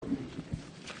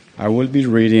I will be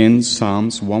reading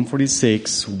Psalms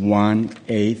 146, 1,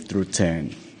 8 through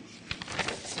 10.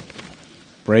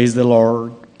 Praise the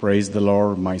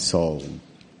Lord, my soul.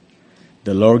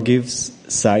 The Lord gives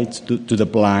sight to the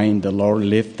blind. The Lord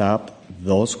lifts up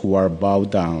those who are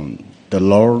bowed down. The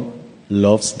Lord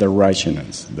loves the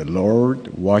righteous. The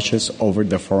Lord watches over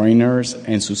the foreigners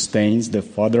and sustains the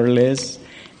fatherless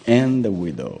and the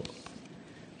widow.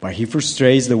 But he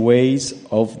frustrates the ways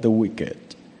of the wicked.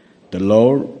 The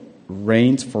Lord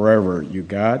reigns forever. You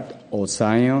God, O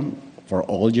Zion, for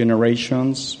all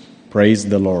generations. Praise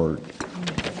the Lord.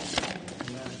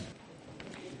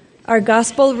 Our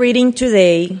gospel reading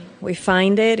today, we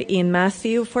find it in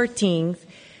Matthew 14,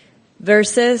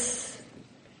 verses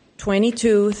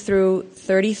 22 through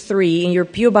 33. In your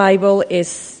Pew Bible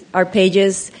are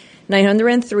pages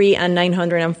 903 and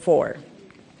 904.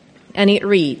 And it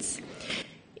reads,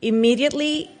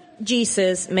 "Immediately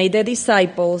Jesus made the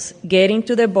disciples get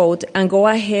into the boat and go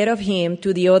ahead of him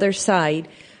to the other side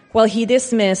while he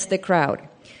dismissed the crowd.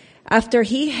 After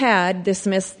he had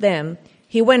dismissed them,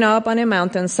 he went up on a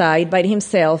mountainside by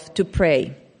himself to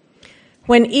pray.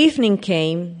 When evening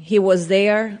came, he was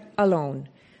there alone,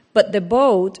 but the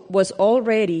boat was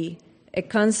already a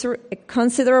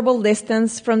considerable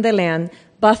distance from the land,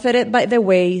 buffeted by the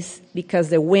waves because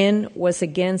the wind was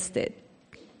against it.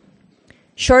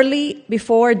 Shortly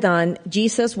before dawn,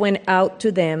 Jesus went out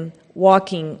to them,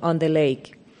 walking on the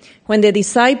lake. When the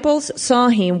disciples saw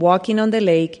him walking on the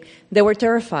lake, they were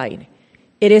terrified.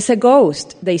 'It is a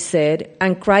ghost,' they said,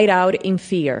 and cried out in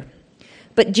fear.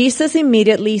 But Jesus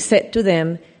immediately said to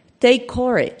them, 'Take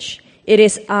courage. It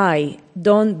is I.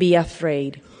 Don't be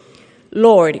afraid.'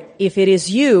 'Lord, if it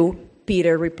is you,'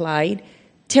 Peter replied,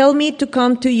 'tell me to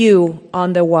come to you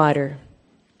on the water.'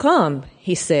 'Come,'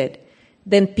 he said.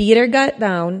 Then Peter got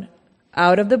down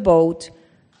out of the boat,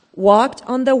 walked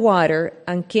on the water,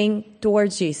 and came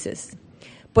towards Jesus.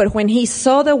 But when he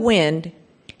saw the wind,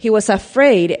 he was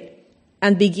afraid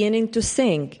and beginning to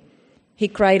sink. He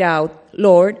cried out,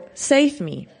 'Lord, save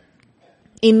me.'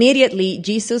 Immediately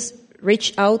Jesus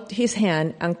reached out his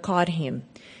hand and caught him.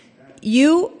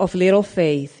 'You of little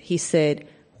faith,' he said,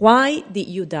 'why did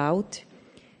you doubt?'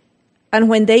 And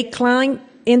when they climbed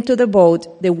into the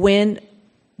boat, the wind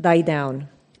died down.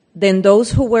 Then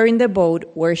those who were in the boat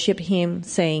worshipped him,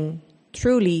 saying,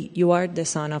 'Truly you are the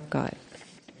Son of God.'"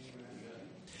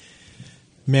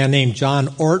 A man named John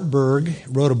Ortberg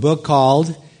wrote a book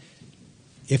called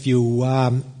 "If You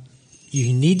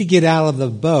Need to Get Out of the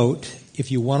Boat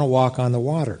If You Want to Walk on the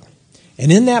Water."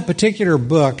 And in that particular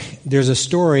book, there's a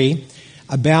story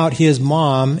about his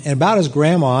mom and about his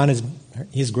grandma and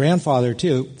his grandfather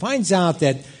too. Finds out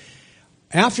that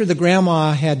after the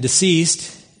grandma had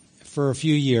deceased for a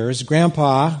few years,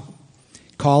 Grandpa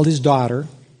called his daughter,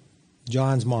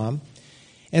 John's mom,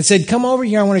 and said, "Come over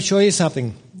here, I want to show you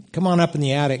something. Come on up in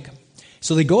the attic."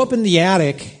 So they go up in the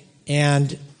attic,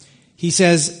 and he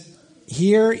says,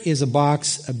 "Here is a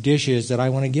box of dishes that I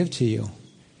want to give to you."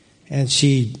 And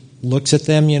she looks at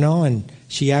them, and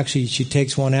she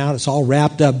takes one out. It's all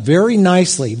wrapped up very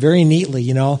nicely, very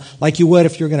neatly, like you would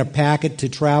if you're going to pack it to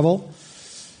travel.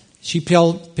 She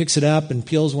picks it up and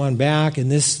peels one back,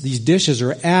 and these dishes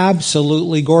are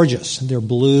absolutely gorgeous. They're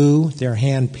blue, they're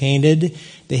hand-painted,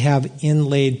 they have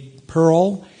inlaid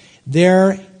pearl.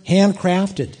 They're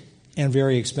handcrafted and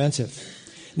very expensive.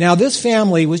 Now, this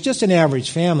family was just an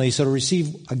average family, so to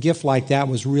receive a gift like that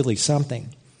was really something.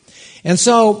 And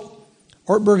so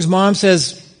Ortberg's mom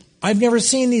says, "I've never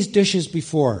seen these dishes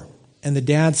before." And the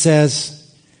dad says,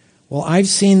 "Well, I've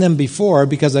seen them before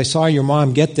because I saw your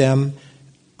mom get them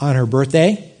on her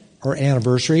birthday or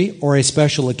anniversary or a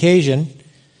special occasion,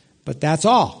 but that's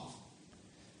all."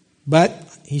 But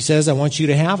he says, "I want you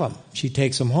to have them." She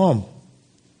takes them home.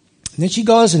 And then she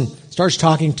goes and starts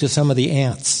talking to some of the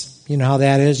aunts. You know how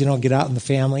that is, get out in the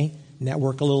family,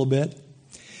 network a little bit.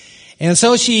 And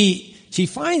so she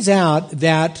finds out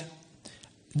that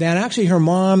actually her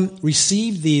mom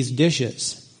received these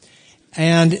dishes.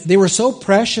 And they were so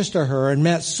precious to her and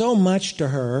meant so much to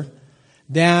her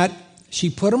that she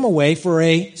put them away for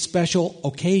a special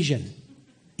occasion.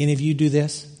 Any of you do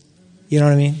this? You know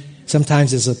what I mean?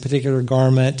 Sometimes it's a particular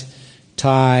garment,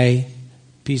 tie,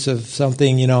 piece of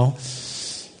something,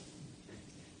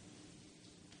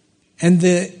 And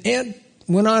the aunt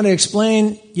went on to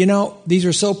explain, these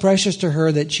are so precious to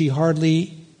her that she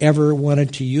hardly ever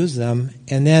wanted to use them.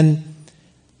 And then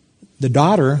the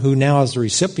daughter, who now is the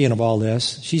recipient of all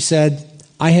this, she said,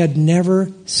 "I had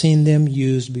never seen them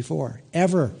used before,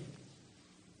 ever."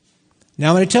 Now,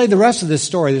 I'm going to tell you the rest of this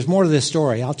story. There's more to this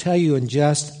story. I'll tell you in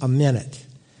just a minute.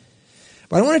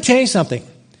 But I want to tell you something.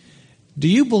 Do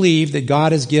you believe that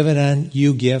God has given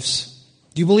you gifts?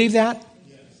 Do you believe that?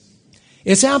 Yes.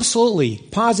 It's absolutely,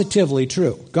 positively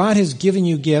true. God has given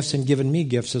you gifts and given me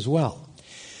gifts as well.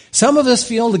 Some of us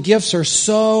feel the gifts are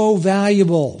so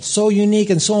valuable, so unique,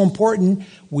 and so important,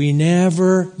 we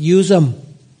never use them.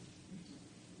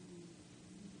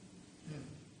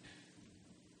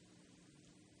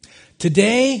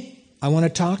 Today, I want to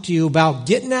talk to you about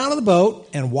getting out of the boat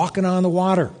and walking on the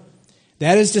water.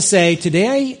 That is to say,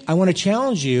 today I want to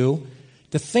challenge you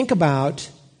to think about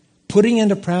putting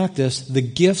into practice the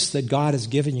gifts that God has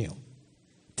given you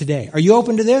today. Are you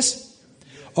open to this?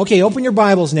 Okay, open your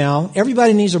Bibles now.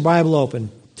 Everybody needs their Bible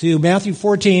open to Matthew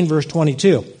 14, verse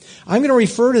 22. I'm going to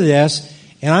refer to this,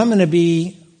 and I'm going to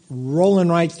be rolling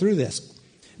right through this.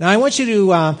 Now, I want you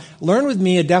to learn with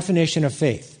me a definition of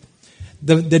faith.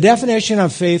 The definition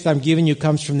of faith I'm giving you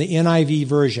comes from the NIV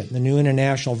version, the New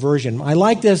International Version. I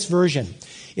like this version.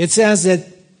 It says that,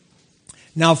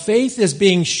 now faith is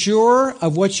being sure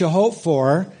of what you hope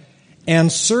for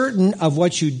and certain of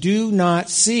what you do not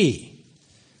see.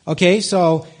 Okay,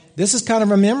 so this is kind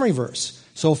of a memory verse.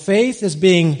 So faith is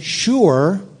being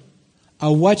sure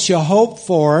of what you hope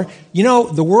for. You know,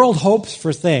 the world hopes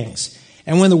for things.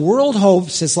 And when the world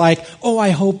hopes, it's like, oh, I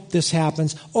hope this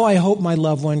happens. Oh, I hope my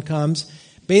loved one comes.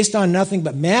 Based on nothing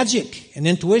but magic and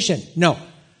intuition. No.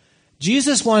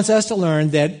 Jesus wants us to learn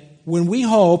that when we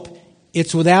hope,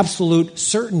 it's with absolute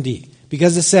certainty.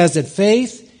 Because it says that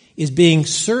faith is being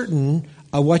certain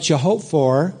of what you hope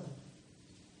for,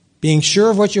 being sure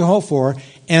of what you hope for,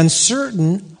 and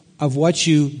certain of what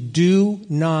you do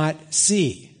not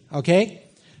see. Okay?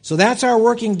 So that's our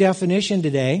working definition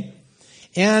today.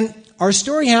 And our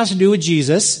story has to do with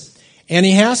Jesus, and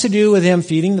he has to do with him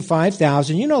feeding the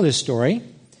 5,000. You know this story.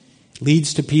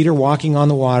 Leads to Peter walking on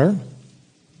the water.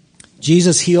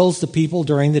 Jesus heals the people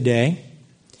during the day.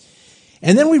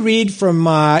 And then we read from,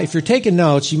 if you're taking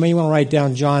notes, you may want to write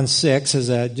down John 6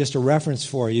 as just a reference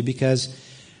for you, because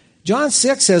John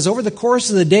 6 says, over the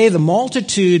course of the day, the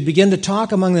multitude begin to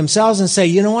talk among themselves and say,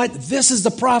 you know what? This is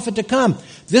the prophet to come.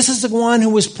 This is the one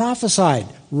who was prophesied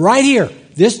right here.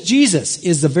 This Jesus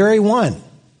is the very one.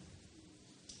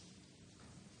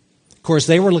 Of course,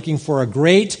 they were looking for a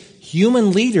great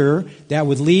human leader that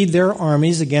would lead their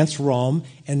armies against Rome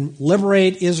and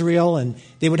liberate Israel, and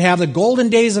they would have the golden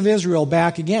days of Israel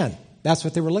back again. That's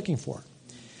what they were looking for.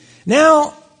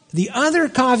 Now, the other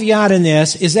caveat in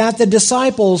this is that the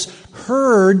disciples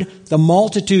heard the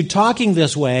multitude talking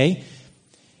this way.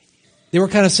 They were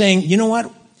kind of saying, you know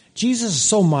what? Jesus is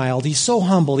so mild. He's so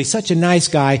humble. He's such a nice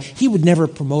guy. He would never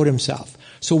promote himself.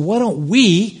 So why don't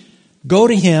we go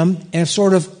to him and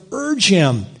sort of urge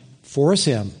him, force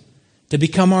him to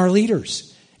become our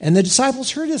leaders? And the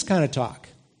disciples heard this kind of talk.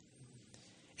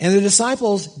 And the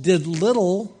disciples did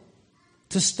little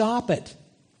to stop it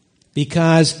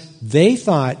because they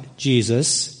thought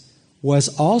Jesus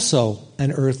was also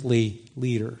an earthly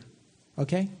leader.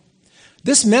 Okay?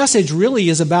 This message really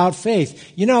is about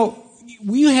faith. You know,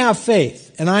 you have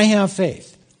faith, and I have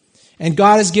faith. And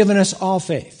God has given us all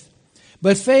faith.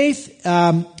 But faith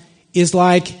is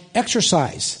like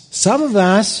exercise. Some of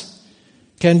us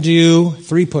can do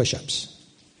 3 push-ups.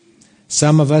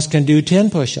 Some of us can do 10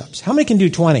 push-ups. How many can do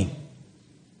 20?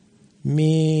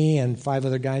 Me and 5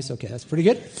 other guys. Okay, that's pretty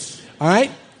good. All right.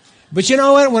 But you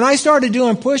know what? When I started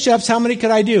doing push-ups, how many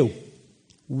could I do?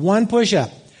 1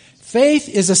 push-up. Faith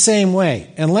is the same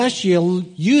way. Unless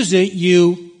you use it,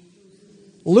 you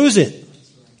lose it.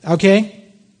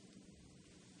 Okay?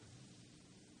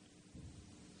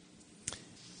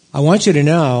 I want you to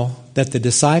know that the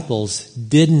disciples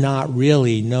did not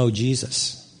really know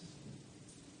Jesus.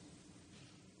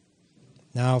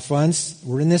 Now, friends,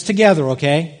 we're in this together,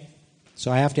 okay?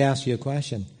 So I have to ask you a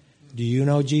question. Do you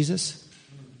know Jesus?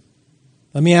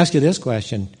 Let me ask you this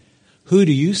question. Who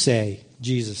do you say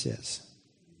Jesus is?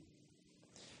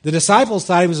 The disciples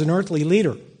thought he was an earthly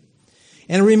leader.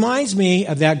 And it reminds me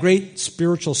of that great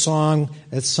spiritual song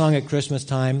that's sung at Christmas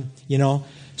time, you know,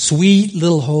 sweet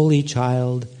little holy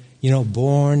child, you know,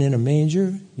 born in a manger.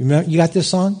 You remember, you got this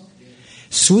song?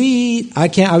 Sweet, I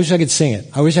wish I could sing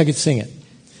it.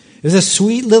 There's a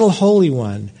sweet little holy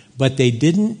one, but they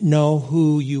didn't know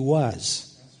who you was.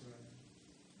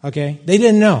 Okay? They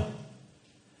didn't know.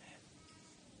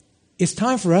 It's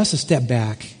time for us to step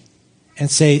back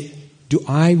and say, do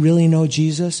I really know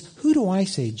Jesus? Who do I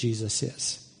say Jesus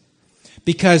is?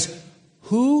 Because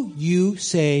who you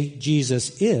say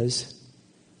Jesus is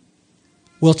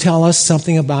will tell us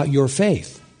something about your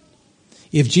faith.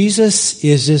 If Jesus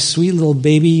is this sweet little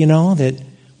baby, you know, that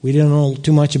we don't know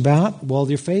too much about, well,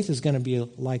 your faith is going to be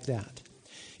like that.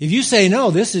 If you say,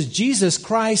 no, this is Jesus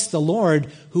Christ the Lord,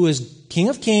 who is King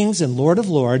of Kings and Lord of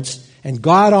Lords and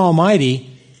God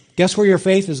Almighty, guess where your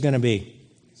faith is going to be?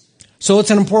 So it's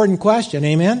an important question,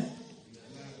 amen?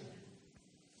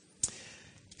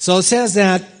 So it says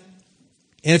that,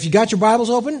 and if you got your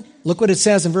Bibles open, look what it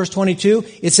says in verse 22.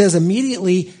 It says,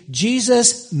 immediately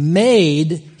Jesus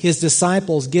made his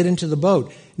disciples get into the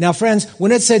boat. Now, friends,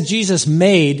 when it said Jesus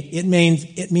made, it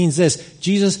means this.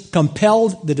 Jesus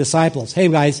compelled the disciples. Hey,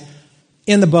 guys,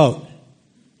 in the boat.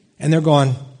 And they're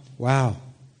going, wow.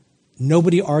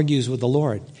 Nobody argues with the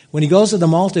Lord. When he goes to the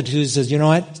multitude, he says, you know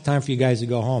what? It's time for you guys to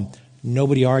go home.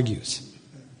 Nobody argues.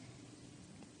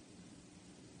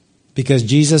 Because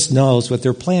Jesus knows what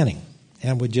they're planning.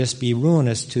 And would just be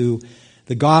ruinous to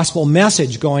the gospel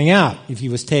message going out if he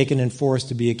was taken and forced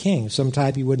to be a king. Some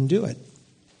type he wouldn't do it.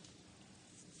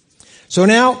 So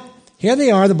now, here they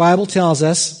are, the Bible tells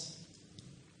us.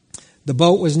 The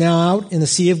boat was now out in the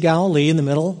Sea of Galilee in the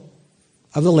middle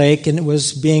of the lake, and it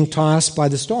was being tossed by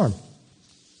the storm.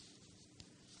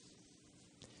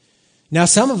 Now,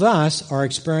 some of us are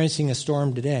experiencing a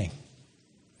storm today.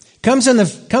 Comes in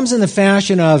the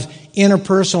fashion of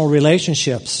interpersonal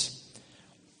relationships.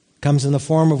 Comes in the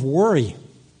form of worry.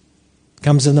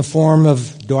 Comes in the form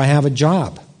of, do I have a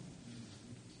job?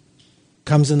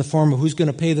 Comes in the form of, who's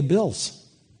going to pay the bills?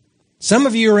 Some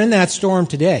of you are in that storm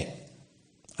today.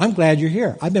 I'm glad you're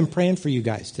here. I've been praying for you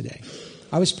guys today.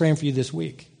 I was praying for you this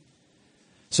week.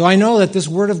 So I know that this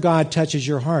Word of God touches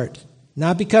your heart.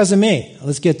 Not because of me.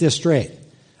 Let's get this straight.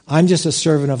 I'm just a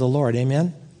servant of the Lord.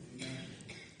 Amen?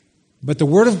 But the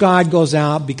Word of God goes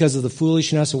out because of the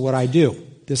foolishness of what I do.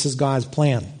 This is God's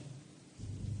plan.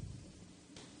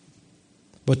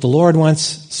 But the Lord wants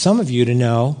some of you to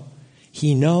know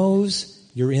He knows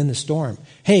you're in the storm.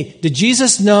 Hey, did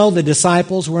Jesus know the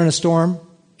disciples were in a storm?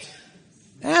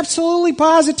 Absolutely,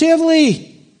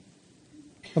 positively.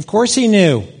 Of course He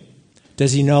knew.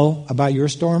 Does He know about your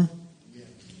storm?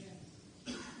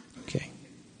 Okay.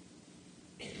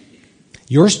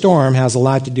 Your storm has a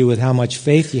lot to do with how much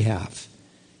faith you have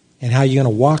and how you're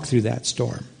going to walk through that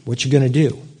storm, what you're going to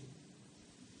do.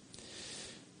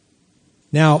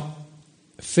 Now,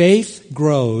 faith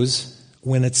grows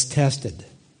when it's tested.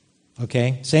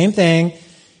 Okay? Same thing.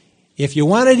 If you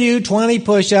want to do 20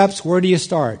 push-ups, where do you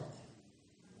start?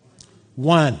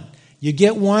 1. You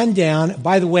get 1 down.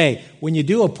 By the way, when you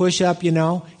do a push-up, you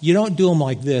don't do them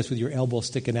like this with your elbows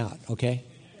sticking out. Okay?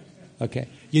 Okay.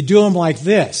 You do them like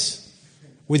this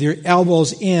with your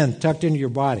elbows in, tucked into your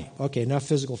body. Okay, enough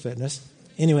physical fitness.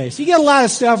 Anyways, you get a lot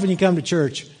of stuff when you come to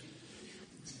church.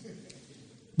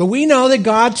 But we know that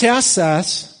God tests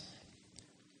us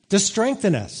to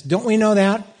strengthen us. Don't we know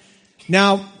that?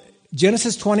 Now,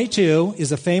 Genesis 22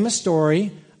 is a famous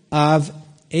story of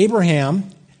Abraham.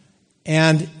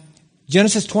 And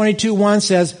Genesis 22:1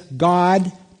 says,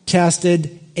 God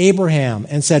tested Abraham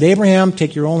and said, Abraham,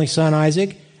 take your only son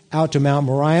Isaac out to Mount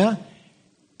Moriah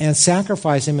and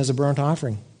sacrifice him as a burnt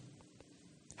offering.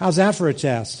 How's that for a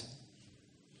test?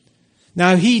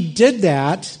 Now, he did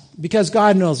that because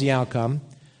God knows the outcome,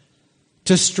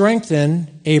 to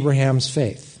strengthen Abraham's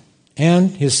faith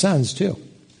and his sons too.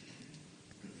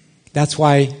 That's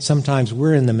why sometimes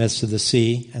we're in the midst of the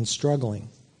sea and struggling.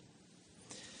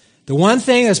 The one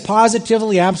thing that's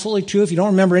positively, absolutely true, if you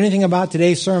don't remember anything about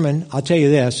today's sermon, I'll tell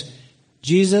you this.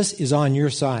 Jesus is on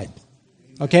your side.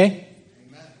 Okay?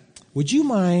 Would you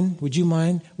mind? Would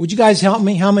you guys help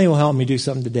me? How many will help me do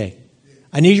something today?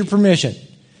 I need your permission.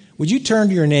 Would you turn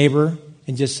to your neighbor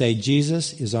and just say,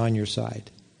 Jesus is on your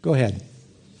side? Go ahead.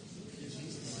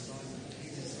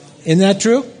 Isn't that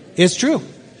true? It's true.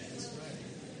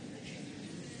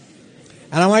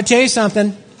 And I want to tell you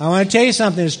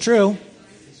something. It's true.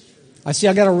 I see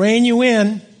I got to rein you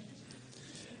in.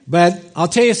 But I'll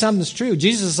tell you something that's true.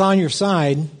 Jesus is on your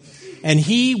side, and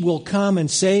He will come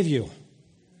and save you.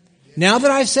 Now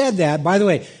that I've said that, by the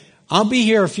way, I'll be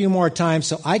here a few more times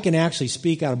so I can actually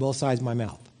speak out of both sides of my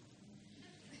mouth.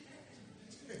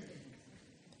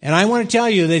 And I want to tell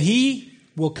you that He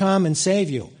will come and save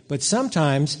you. But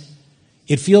sometimes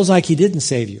it feels like He didn't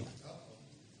save you.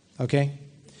 Okay?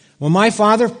 When my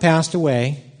father passed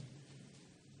away,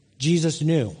 Jesus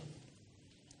knew.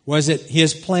 Was it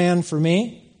His plan for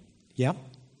me? Yep.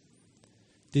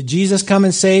 Did Jesus come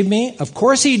and save me? Of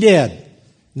course He did.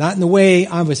 Not in the way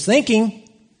I was thinking.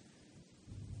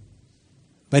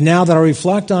 But now that I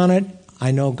reflect on it,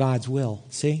 I know God's will.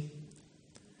 See?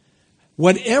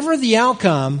 Whatever the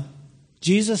outcome,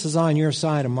 Jesus is on your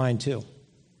side and mine too.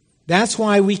 That's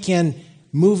why we can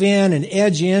move in and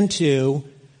edge into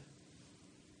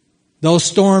those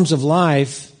storms of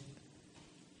life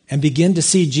and begin to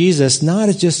see Jesus not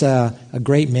as just a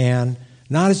great man,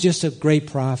 not as just a great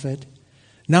prophet,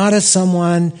 not as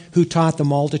someone who taught the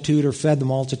multitude or fed the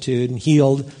multitude and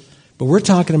healed, but we're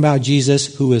talking about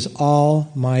Jesus who is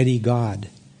Almighty God.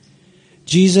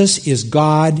 Jesus is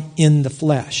God in the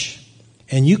flesh,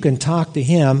 and you can talk to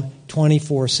Him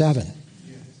 24/7.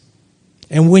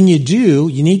 And when you do,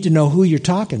 you need to know who you're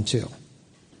talking to.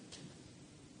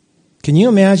 Can you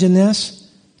imagine this?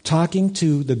 Talking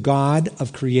to the God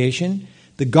of creation,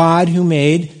 the God who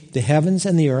made the heavens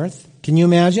and the earth. Can you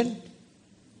imagine?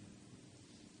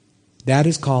 That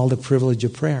is called a privilege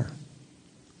of prayer.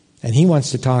 And He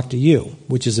wants to talk to you,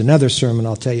 which is another sermon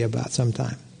I'll tell you about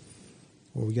sometime,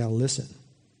 where we got to listen.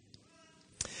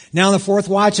 Now in the fourth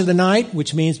watch of the night,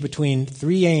 which means between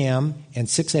 3 a.m. and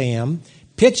 6 a.m.,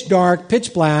 pitch dark,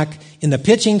 pitch black, in the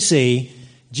pitching sea,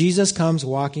 Jesus comes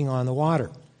walking on the water.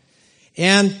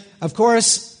 And, of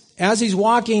course, as He's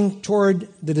walking toward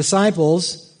the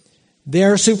disciples,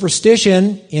 their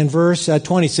superstition in verse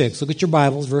 26. Look at your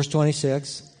Bibles, verse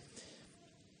 26.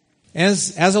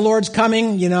 As the Lord's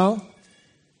coming, and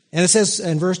it says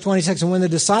in verse 26, and when the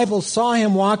disciples saw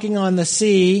Him walking on the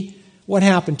sea, what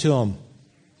happened to them?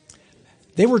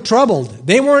 They were troubled.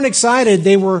 They weren't excited,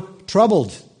 they were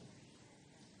troubled.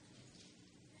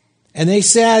 And they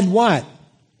said, what?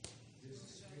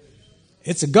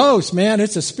 It's a ghost, man.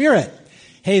 It's a spirit.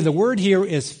 Hey, the word here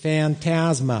is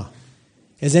phantasma.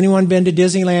 Has anyone been to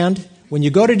Disneyland? When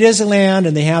you go to Disneyland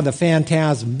and they have the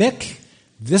phantasmic,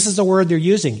 this is the word they're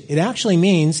using. It actually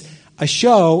means a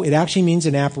show. It actually means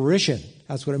an apparition.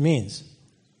 That's what it means.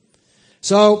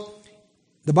 So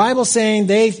the Bible's saying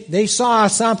they saw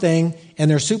something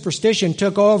and their superstition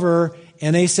took over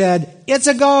and they said, it's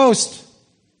a ghost.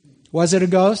 Was it a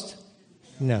ghost?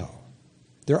 No.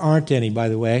 There aren't any, by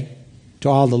the way, to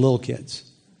all the little kids.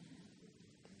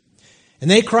 And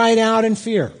they cried out in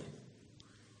fear.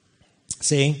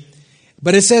 See?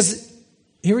 But it says,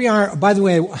 here we are. By the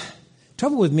way,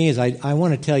 trouble with me is I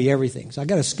want to tell you everything. So I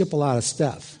got to skip a lot of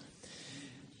stuff.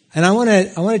 And I want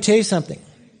to tell you something.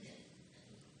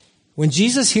 When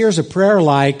Jesus hears a prayer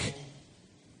like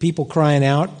people crying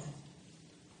out,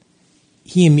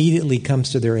 He immediately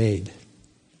comes to their aid.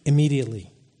 Immediately.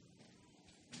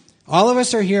 All of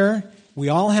us are here. We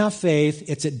all have faith.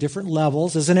 It's at different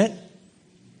levels, isn't it?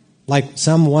 Like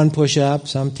some 1 push-up,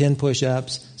 some 10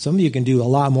 push-ups. Some of you can do a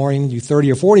lot more, even do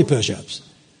 30 or 40 push-ups.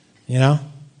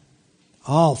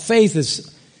 All faith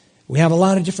is, we have a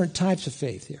lot of different types of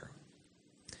faith here.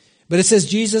 But it says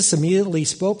Jesus immediately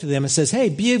spoke to them and says, hey,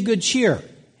 be of good cheer.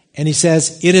 And He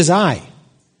says, it is I.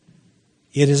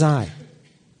 It is I.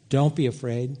 Don't be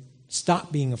afraid.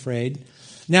 Stop being afraid.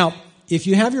 Now, if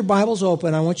you have your Bibles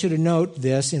open, I want you to note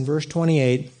this in verse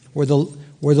 28, where the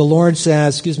Lord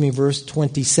says, verse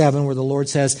 27, where the Lord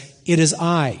says, it is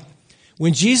I.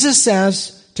 When Jesus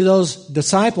says to those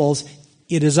disciples,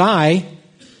 it is I,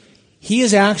 He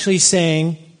is actually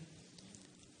saying,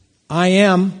 I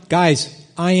am. Guys,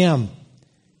 I am.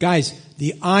 Guys,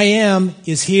 the I am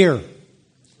is here.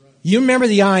 You remember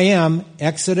the I am,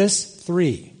 Exodus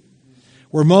 3.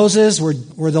 Where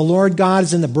the Lord God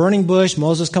is in the burning bush,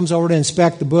 Moses comes over to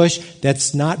inspect the bush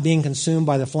that's not being consumed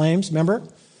by the flames, remember?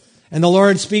 And the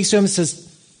Lord speaks to him and says,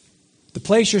 the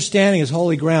place you're standing is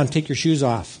holy ground, take your shoes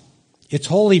off. It's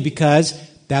holy because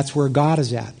that's where God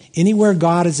is at. Anywhere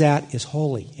God is at is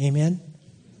holy. Amen?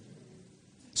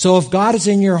 So if God is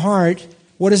in your heart,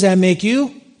 what does that make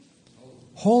you?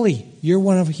 Holy. He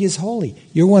is holy.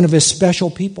 You're one of His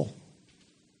special people.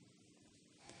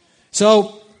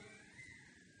 So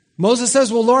Moses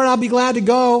says, well, Lord, I'll be glad to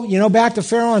go, back to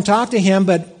Pharaoh and talk to him,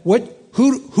 but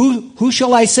who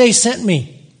shall I say sent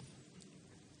me?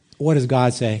 What does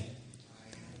God say?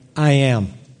 I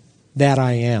am. That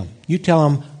I am. You tell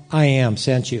him, I am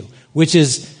sent you, which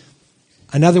is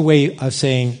another way of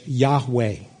saying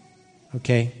Yahweh.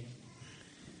 Okay?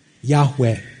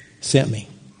 Yahweh sent me.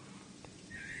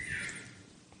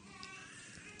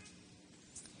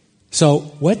 So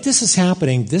what this is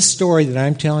happening, this story that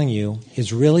I'm telling you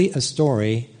is really a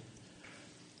story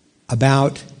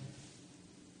about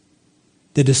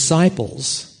the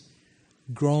disciples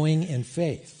growing in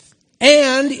faith.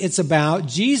 And it's about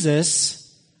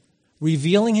Jesus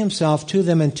revealing Himself to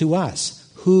them and to us,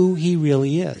 who He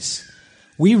really is.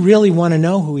 We really want to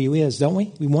know who He is, don't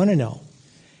we? We want to know.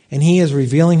 And He is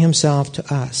revealing Himself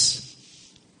to us.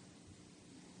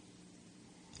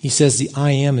 He says the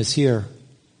I am is here.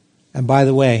 And by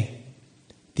the way,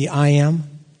 the I am,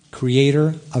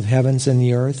 creator of heavens and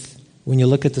the earth. When you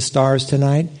look at the stars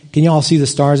tonight, can you all see the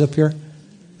stars up here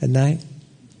at night?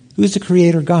 Who's the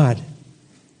creator God?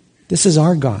 This is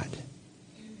our God,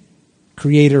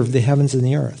 creator of the heavens and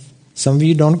the earth. Some of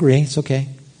you don't agree. It's okay.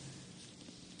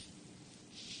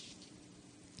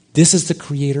 This is the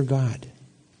Creator God.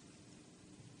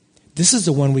 This is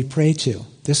the one we pray to.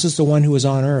 This is the one who is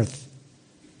on earth.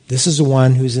 This is the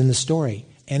one who's in the story.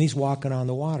 And he's walking on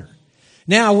the water.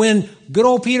 Now, when good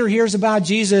old Peter hears about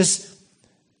Jesus,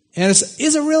 and it's,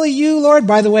 is it really you, Lord?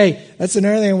 By the way, that's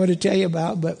another thing I want to tell you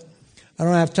about, but I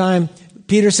don't have time.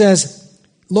 Peter says,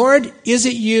 Lord, is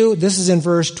it you? This is in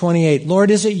verse 28.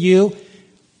 Lord, is it you?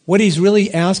 What he's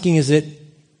really asking is it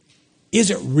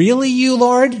really you,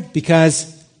 Lord?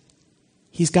 Because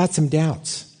he's got some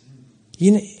doubts.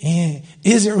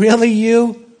 Is it really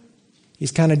you?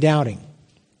 He's kind of doubting.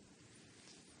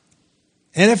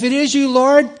 And if it is you,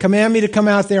 Lord, command me to come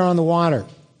out there on the water.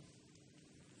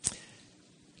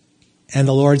 And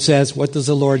the Lord says, what does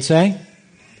the Lord say?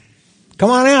 Come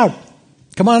on out.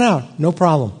 Come on out. No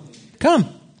problem. Come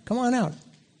on out.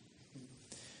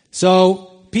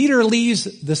 So Peter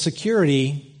leaves the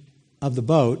security of the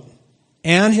boat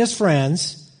and his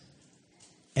friends,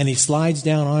 and he slides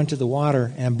down onto the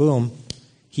water, and boom,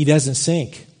 he doesn't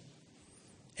sink.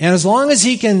 And as long as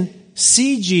he can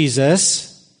see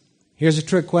Jesus, here's a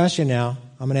trick question now.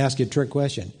 I'm going to ask you a trick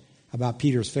question about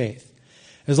Peter's faith.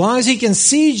 As long as he can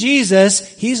see Jesus,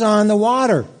 he's on the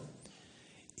water.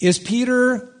 Is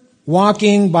Peter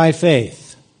walking by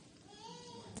faith?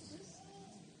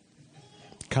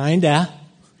 Kinda.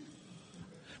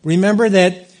 Remember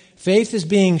that faith is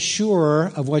being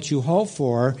sure of what you hope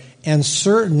for and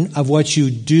certain of what you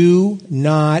do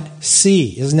not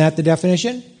see. Isn't that the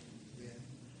definition?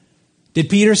 Did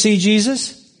Peter see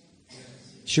Jesus?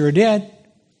 Sure did.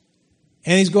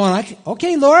 And he's going,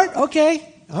 okay, Lord, okay.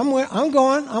 I'm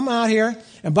going. I'm out here.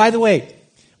 And by the way,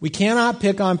 we cannot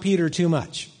pick on Peter too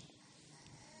much.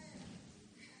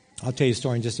 I'll tell you a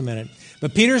story in just a minute.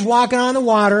 But Peter's walking on the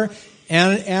water,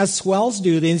 and as swells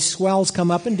do, these swells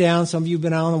come up and down. Some of you have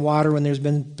been out on the water when there's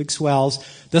been big swells.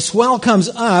 The swell comes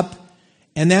up,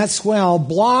 and that swell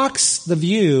blocks the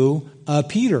view of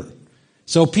Peter.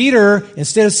 So Peter,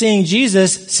 instead of seeing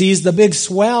Jesus, sees the big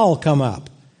swell come up.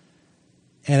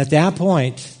 And at that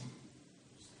point,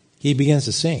 he begins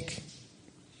to sink.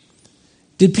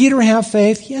 Did Peter have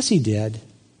faith? Yes, he did.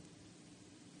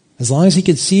 As long as he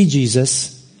could see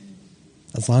Jesus,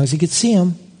 as long as he could see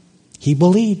him, he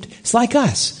believed. It's like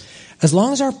us. As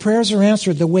long as our prayers are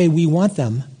answered the way we want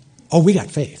them, oh, we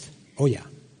got faith. Oh, yeah.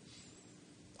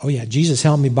 Oh, yeah. Jesus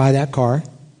helped me buy that car.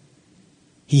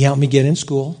 He helped me get in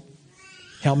school.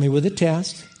 Helped me with a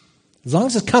test. As long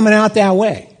as it's coming out that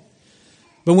way.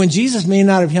 But when Jesus may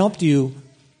not have helped you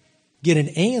get an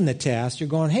A in the test, you're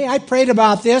going, hey, I prayed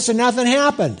about this and nothing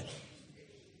happened.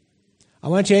 I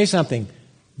want to tell you something.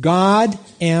 God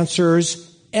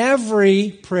answers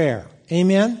every prayer.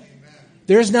 Amen?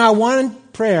 There's not one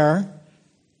prayer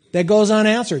that goes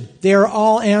unanswered. They are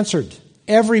all answered.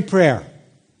 Every prayer.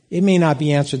 It may not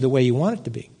be answered the way you want it to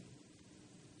be.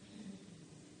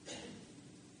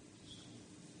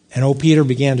 And old Peter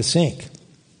began to sink.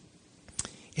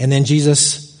 And then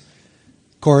Jesus,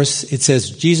 of course, it says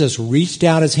Jesus reached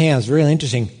out his hand. It's really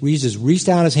interesting. Jesus reached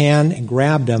out his hand and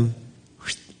grabbed him.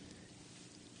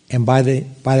 And by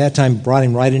that time, brought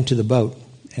him right into the boat.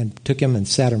 And took him and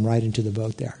set him right into the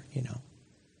boat there, you know.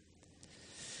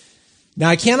 Now,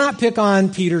 I cannot pick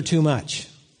on Peter too much.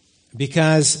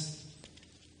 Because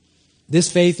this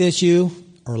faith issue,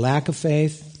 or lack of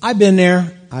faith, I've been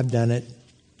there. I've done it.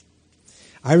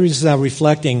 I was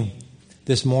reflecting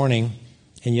this morning,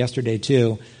 and yesterday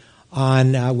too,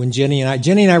 on when Jenny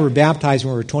and I were baptized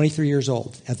when we were 23 years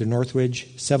old at the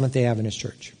Northridge Seventh-day Adventist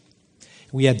Church.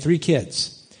 We had 3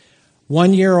 kids.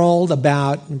 1 year old,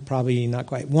 about, probably not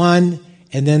quite 1,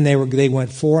 and then they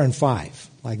went 4 and 5,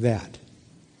 like that.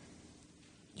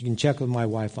 You can check with my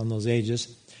wife on those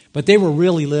ages. But they were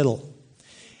really little.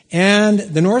 And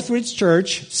the Northridge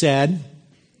Church said,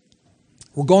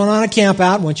 we're going on a camp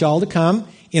out, I want you all to come,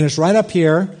 and it's right up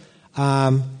here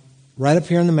in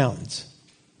the mountains.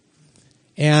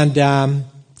 And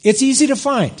it's easy to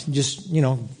find. Just,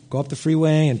 go up the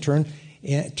freeway and turn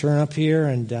up here,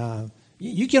 and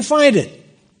you can find it.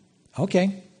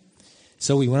 Okay.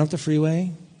 So we went up the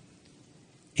freeway,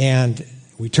 and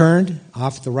we turned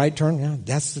off the right turn. Yeah,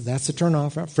 that's the turn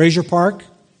off. Fraser Park.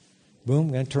 Boom,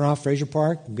 we're going to turn off Fraser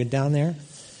Park. We'll get down there.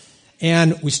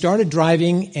 And we started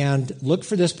driving and looked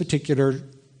for this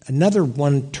another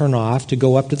one turn off to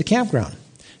go up to the campground.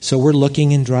 So we're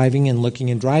looking and driving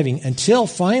until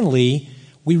finally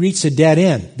we reached a dead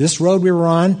end. This road we were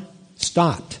on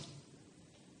stopped.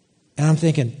 And I'm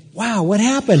thinking, wow, what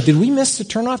happened? Did we miss the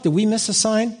turnoff? Did we miss a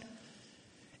sign?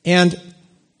 And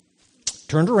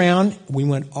turned around. We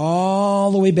went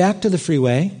all the way back to the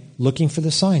freeway, looking for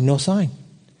the sign. No sign.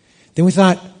 Then we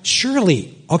thought,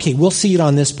 surely, okay, we'll see it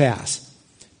on this pass.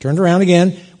 Turned around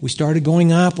again. We started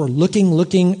going up. We're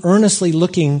looking, earnestly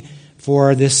looking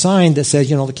for this sign that says,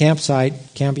 the campsite,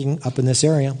 camping up in this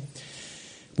area.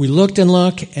 We looked and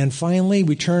looked, and finally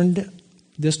we turned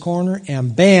this corner,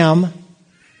 and bam,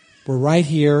 we're right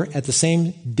here at the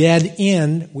same dead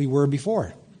end we were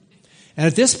before. And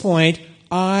at this point,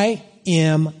 I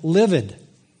am livid.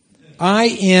 I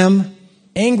am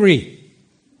angry.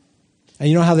 And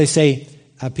you know how they say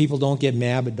people don't get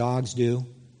mad, but dogs do?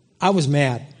 I was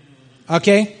mad.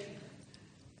 Okay?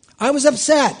 I was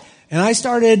upset. And I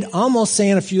started almost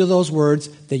saying a few of those words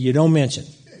that you don't mention.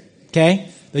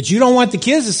 Okay? That you don't want the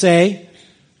kids to say,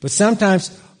 but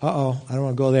sometimes, I don't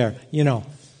want to go there,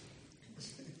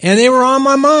 And they were on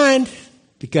my mind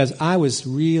because I was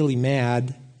really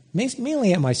mad,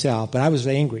 mainly at myself, but I was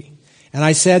angry. And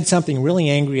I said something really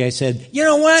angry. I said, you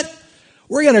know what?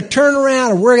 We're going to turn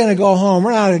around and we're going to go home.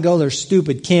 We're not going to go to their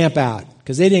stupid camp out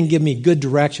because they didn't give me good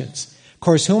directions. Of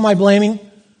course, who am I blaming?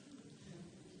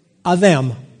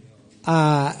 Them.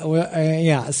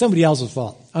 Somebody else's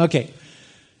fault. Okay.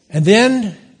 And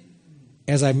then,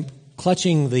 as I'm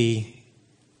clutching the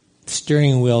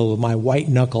steering wheel with my white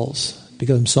knuckles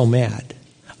because I'm so mad,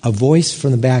 a voice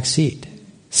from the back seat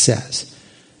says,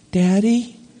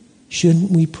 Daddy,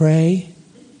 shouldn't we pray?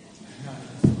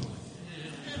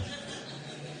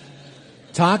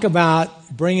 Talk about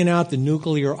bringing out the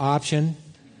nuclear option.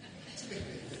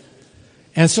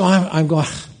 And so I'm going,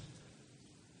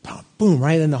 boom,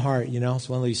 right in the heart, It's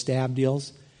one of these stab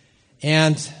deals.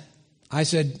 And I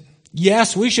said,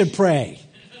 yes, we should pray.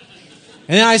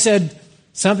 And then I said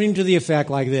something to the effect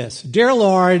like this. Dear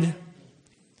Lord,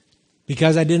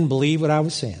 because I didn't believe what I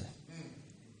was saying.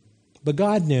 But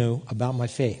God knew about my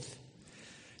faith.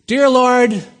 Dear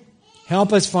Lord,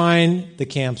 help us find the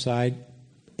campsite.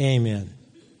 Amen.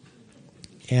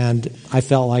 And I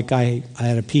felt like I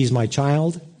had appeased my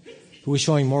child, who was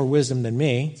showing more wisdom than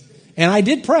me. And I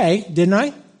did pray, didn't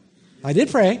I? I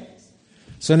did pray.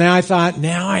 So now I thought,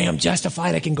 now I am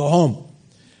justified, I can go home.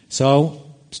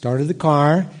 So, started the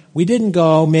car. We didn't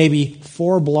go maybe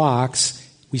 4 blocks.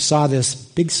 We saw this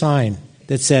big sign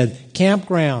that said,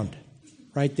 campground,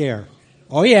 right there.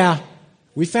 Oh yeah,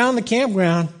 we found the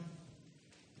campground.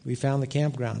 We found the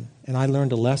campground. And I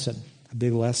learned a lesson, a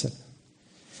big lesson.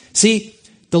 See,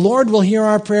 the Lord will hear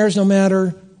our prayers no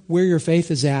matter where your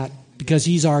faith is at, because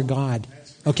He's our God.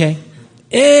 Okay?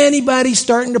 Anybody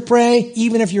starting to pray,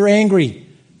 even if you're angry,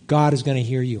 God is going to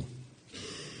hear you.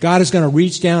 God is going to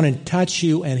reach down and touch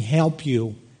you and help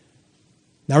you.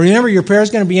 Now remember, your prayer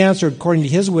is going to be answered according to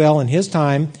His will and His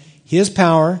time, His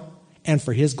power, and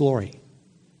for His glory.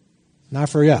 Not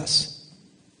for us.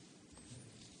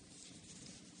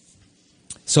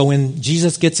 So when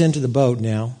Jesus gets into the boat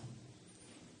now,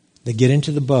 they get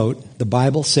into the boat. The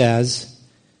Bible says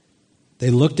they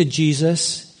looked at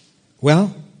Jesus.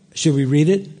 Well, should we read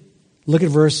it? Look at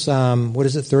verse,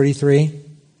 33?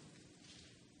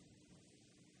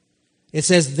 It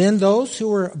says, then those who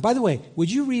were... By the way, would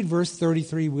you read verse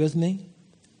 33 with me?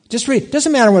 Just read.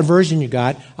 Doesn't matter what version you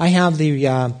got. I have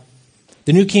the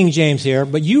New King James here,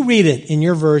 but you read it in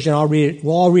your version. I'll read it.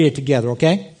 We'll all read it together,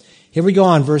 okay? Here we go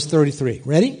on verse 33.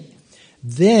 Ready?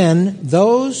 Then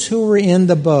those who were in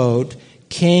the boat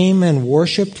came and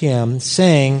worshipped Him,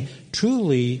 saying,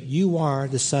 truly, you are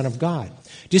the Son of God.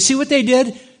 Do you see what they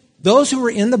did? Those who were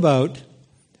in the boat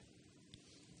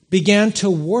began to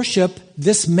worship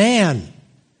this man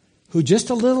who just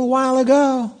a little while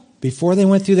ago, before they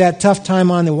went through that tough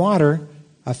time on the water,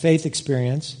 a faith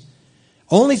experience,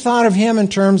 only thought of Him in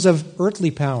terms of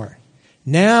earthly power.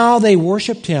 Now they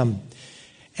worshiped Him.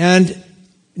 And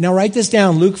now write this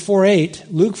down, Luke 4:8.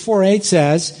 Luke 4:8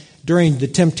 says, during the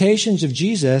temptations of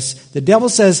Jesus, the devil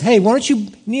says, hey, why don't you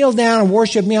kneel down and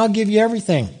worship me? I'll give you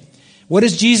everything. What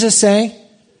does Jesus say?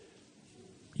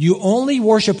 You only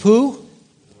worship who?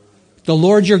 The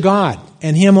Lord your God,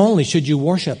 and Him only should you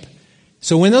worship.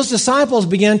 So when those disciples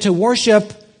began to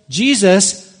worship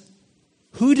Jesus,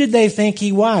 who did they think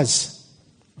He was?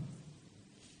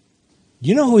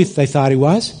 You know who they thought He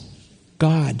was?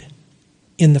 God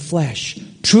in the flesh.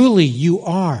 Truly, you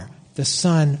are the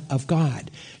Son of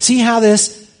God. See how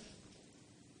this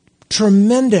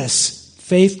tremendous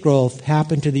faith growth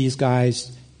happened to these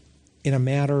guys in a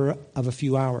matter of a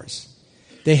few hours.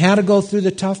 They had to go through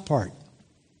the tough part.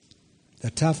 The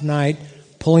tough night,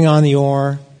 pulling on the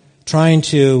oar, trying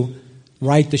to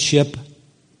right the ship,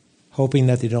 hoping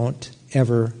that they don't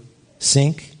ever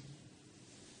sink.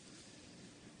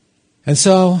 And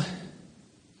so,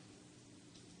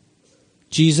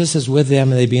 Jesus is with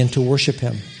them and they begin to worship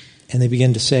Him. and they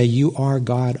begin to say, you are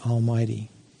God Almighty.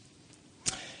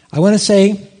 I want to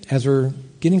say, as we're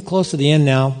getting close to the end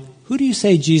now, who do you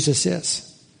say Jesus is?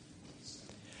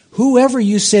 Whoever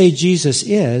you say Jesus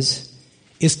is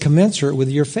commensurate with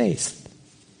your faith.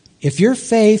 If your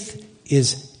faith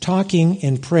is talking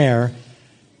in prayer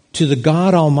to the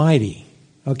God Almighty,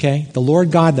 okay, the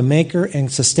Lord God, the maker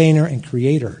and sustainer and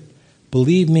creator,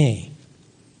 believe me,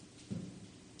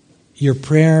 your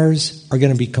prayers are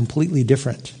going to be completely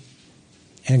different.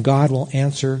 And God will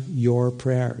answer your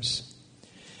prayers.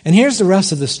 And here's the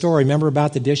rest of the story. Remember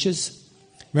about the dishes?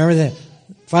 Remember that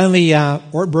finally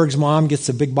Ortberg's mom gets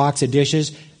a big box of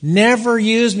dishes, never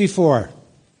used before.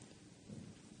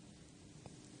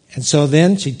 And so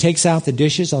then she takes out the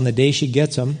dishes on the day she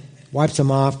gets them, wipes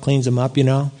them off, cleans them up,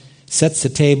 sets the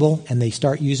table, and they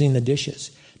start using the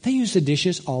dishes. They use the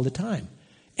dishes all the time.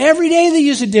 Every day they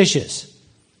use the dishes.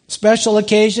 Special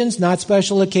occasions, not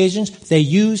special occasions, they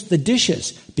use the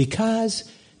dishes because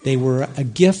they were a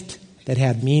gift that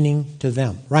had meaning to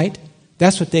them, right?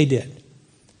 That's what they did.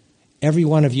 Every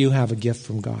one of you have a gift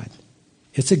from God.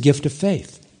 It's a gift of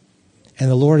faith. And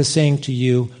the Lord is saying to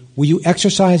you, will you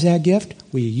exercise that gift?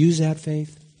 Will you use that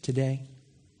faith today?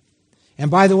 And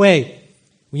by the way,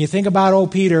 when you think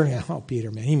about Peter,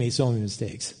 man, he made so many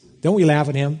mistakes. Don't we laugh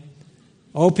at him?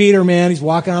 Peter, man, he's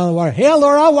walking on the water. Hey,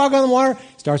 Lord, I'll walk on the water.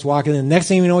 Starts walking, and the next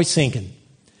thing you know, he's sinking.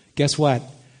 Guess what?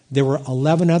 There were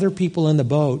 11 other people in the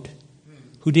boat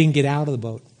who didn't get out of the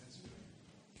boat.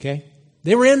 Okay?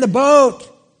 They were in the boat.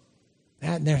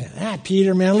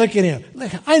 Peter, man, look at him.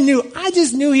 Look, I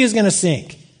just knew he was going to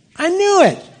sink. I knew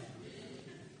it.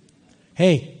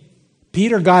 Hey,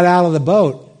 Peter got out of the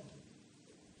boat.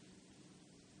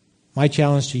 My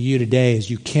challenge to you today is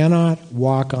you cannot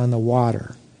walk on the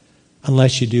water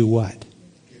unless you do what?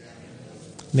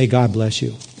 May God bless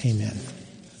you. Amen.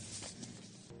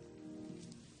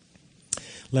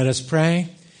 Let us pray.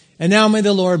 And now may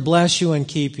the Lord bless you and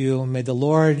keep you. May the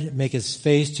Lord make his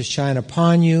face to shine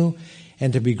upon you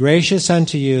and to be gracious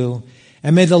unto you.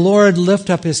 And may the Lord lift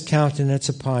up his countenance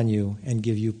upon you and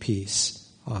give you peace.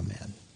 Amen.